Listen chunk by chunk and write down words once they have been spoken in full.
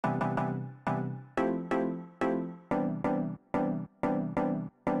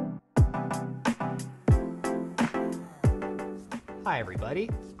Hi everybody,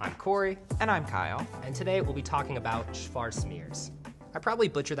 I'm Corey, And I'm Kyle. and today we'll be talking about Schwarz mirrors. I probably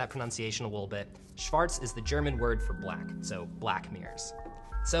butchered that pronunciation a little bit. Schwarz is the German word for black, so black mirrors.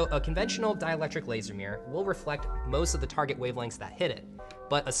 So a conventional dielectric laser mirror will reflect most of the target wavelengths that hit it,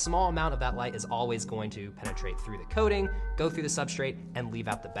 but a small amount of that light is always going to penetrate through the coating, go through the substrate, and leave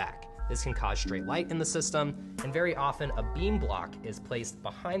out the back. This can cause stray light in the system, and very often a beam block is placed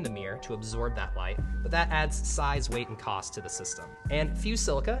behind the mirror to absorb that light, but that adds size, weight, and cost to the system. And fused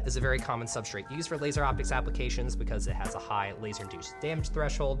silica is a very common substrate used for laser optics applications because it has a high laser-induced damage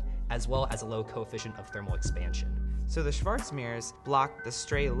threshold, as well as a low coefficient of thermal expansion. So the Schwarz mirrors block the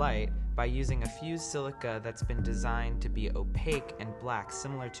stray light by using a fused silica that's been designed to be opaque and black,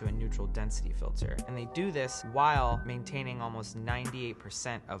 similar to a neutral density filter. And they do this while maintaining almost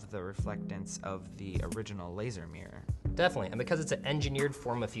 98% of the reflectance of the original laser mirror. Definitely, and because it's an engineered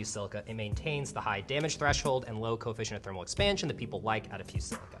form of fused silica, it maintains the high damage threshold and low coefficient of thermal expansion that people like out of fused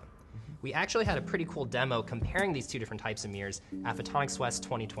silica. We actually had a pretty cool demo comparing these two different types of mirrors at Photonics West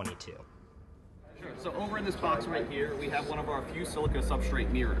 2022. Sure. So over in this box right here, we have one of our fused silica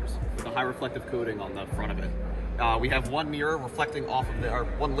substrate mirrors with a high reflective coating on the front of it. We have one mirror reflecting off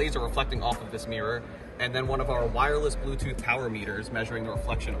of one laser reflecting off of this mirror, and then one of our wireless Bluetooth power meters measuring the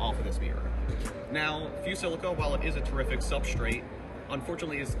reflection off of this mirror. Now, fused silica, while it is a terrific substrate,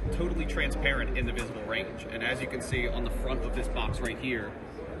 unfortunately is totally transparent in the visible range. And as you can see on the front of this box right here,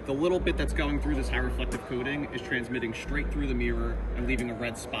 the little bit that's going through this high reflective coating is transmitting straight through the mirror and leaving a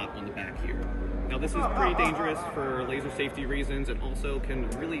red spot on the back here. Now this is pretty dangerous for laser safety reasons and also can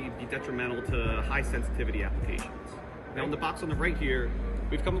really be detrimental to high sensitivity applications. Now in the box on the right here,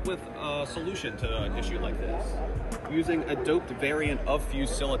 we've come up with a solution to an issue like this. Using a doped variant of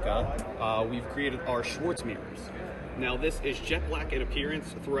fused silica, we've created our Schwarz mirrors. Now this is jet black in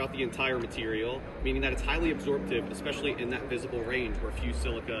appearance throughout the entire material, meaning that it's highly absorptive, especially in that visible range where fused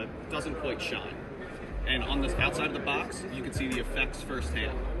silica doesn't quite shine. And on this outside of the box, you can see the effects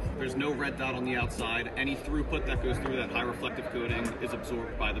firsthand. There's no red dot on the outside. Any throughput that goes through that high reflective coating is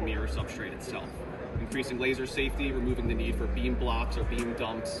absorbed by the mirror substrate itself, increasing laser safety, removing the need for beam blocks or beam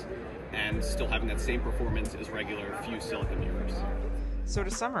dumps, and still having that same performance as regular fused silica mirrors. So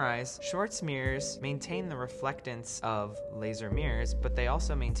to summarize, Schwarz mirrors maintain the reflectance of laser mirrors, but they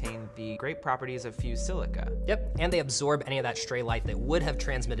also maintain the great properties of fused silica. Yep, and they absorb any of that stray light that would have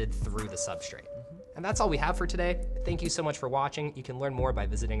transmitted through the substrate. And that's all we have for today. Thank you so much for watching. You can learn more by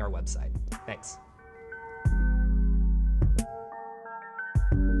visiting our website. Thanks.